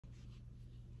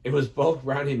It was bulk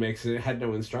brownie mix and it had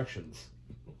no instructions.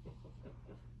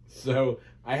 So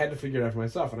I had to figure it out for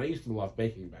myself. And I used to love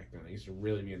baking back then. I used to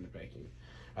really be into baking.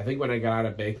 I think when I got out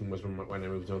of baking was when I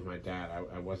moved in with my dad.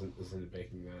 I wasn't as into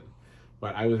baking then.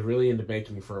 But I was really into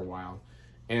baking for a while.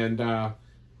 And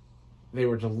they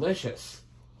were delicious.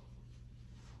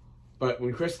 But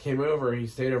when Chris came over, he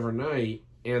stayed overnight.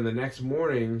 And the next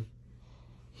morning,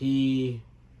 we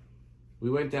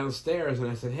went downstairs and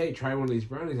I said, hey, try one of these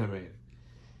brownies I made.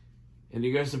 And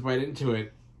he goes to bite into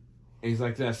it. And he's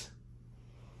like this.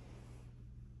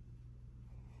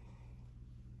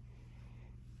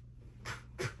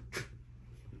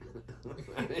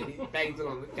 He bangs it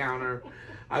on the counter.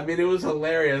 I mean, it was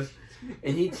hilarious.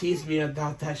 And he teased me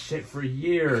about that shit for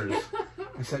years.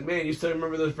 I said, man, you still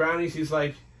remember those brownies? He's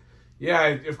like, yeah,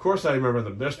 of course I remember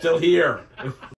them. They're still here.